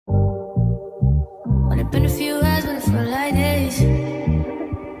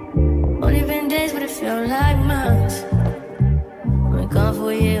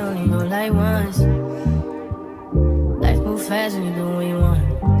like once. Life move fast when you do what you want.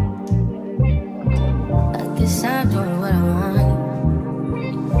 I guess I'm doing what I want.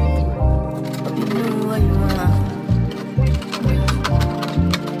 Hope you do what you want.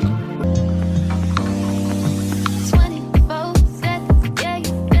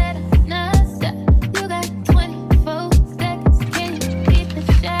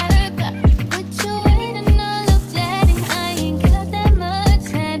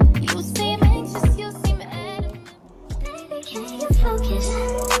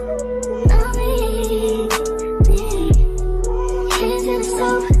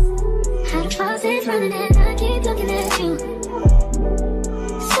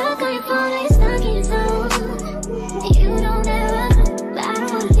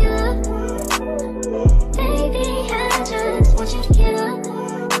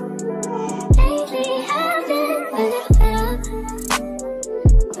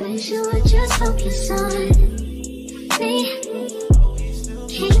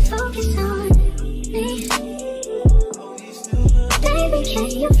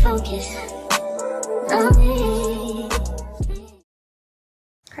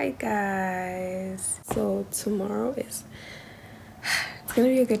 Hi guys, so tomorrow it's gonna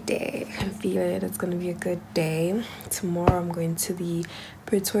be a good day. I can feel it. It's gonna be a good day. Tomorrow I'm going to the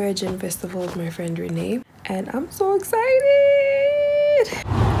Pretoria Gin Festival with my friend Renee, and I'm so excited.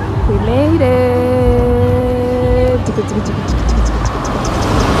 We made it.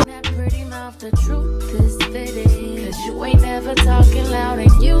 Pretty mouth, the truth is fitting. Cause you ain't never talking loud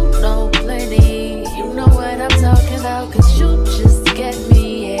and you know plenty. You know what I'm talking about, cause you just get me.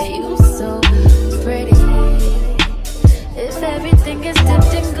 Yeah, you so pretty. If everything is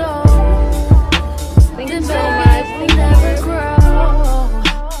dipped in gold, then baby, will never grow.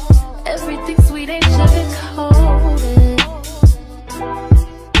 Everything sweet ain't sugar-coated.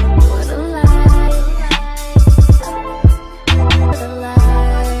 What a lie. What a lie.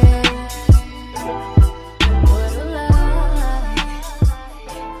 What a lie.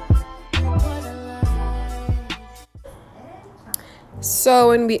 What a lie. So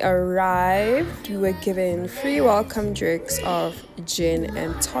when we arrived, we were given free welcome drinks of gin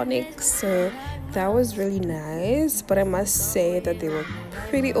and tonic, so that was really nice. But I must say that they were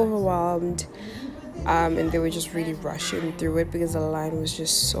pretty overwhelmed, and they were just really rushing through it because the line was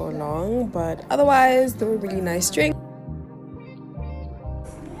just so long. But otherwise, they were really nice drinks.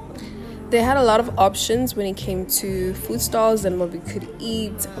 They had a lot of options when it came to food stalls and what we could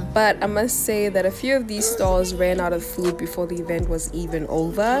eat, but I must say that a few of these stalls ran out of food before the event was even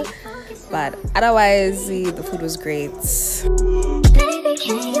over. But otherwise, the food was great. Baby,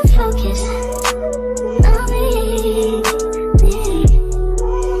 can you focus on me?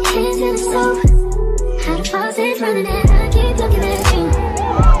 Hands in the soap, how the faucet's running and I keep looking at you.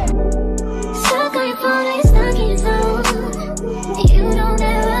 Stuck on your phone, ain't stuck in your zone. You don't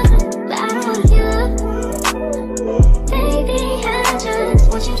ever, but I don't wanna give up. Baby, I just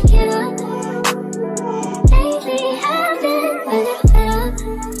want you to get up. Lately, I've been a little better.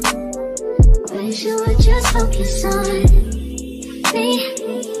 Wish you would just focus on me.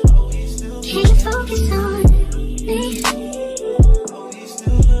 Can you focus on me?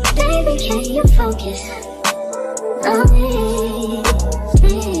 Baby, can you focus on me?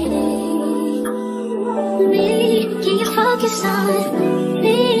 Can you focus on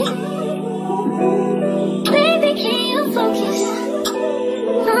me? Baby, can you focus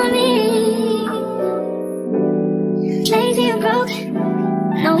on me? Lazy and broke,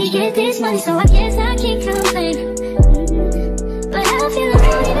 now we get this money, so I guess I can't complain. But I feel like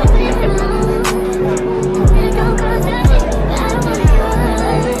I need a bit more. And don't cause I don't wanna go.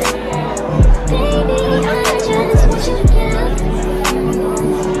 Baby, I just want you to get up.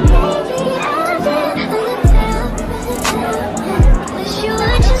 Baby, I've been a little down. Wish you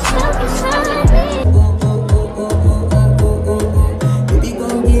would just focus on me. Baby,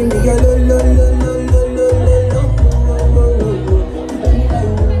 come give me your lo lo lo lo lo lo lo.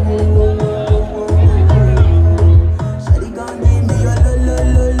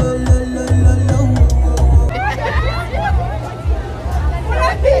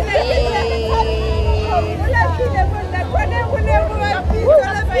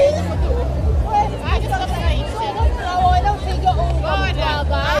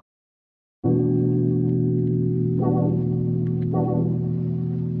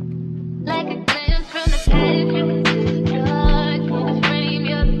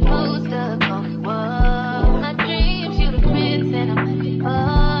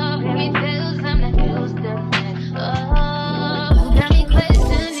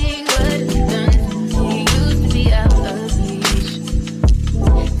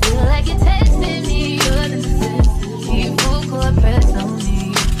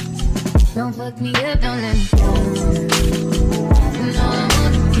 Don't fuck me up, don't let me down. You know I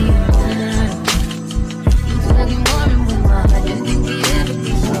wanna be around. You fucking warm with my heart, didn't think we ever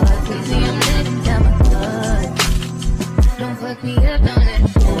be so hard. Crazy, I'm letting down my guard. Don't fuck me up, don't let me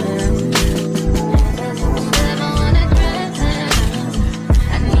down.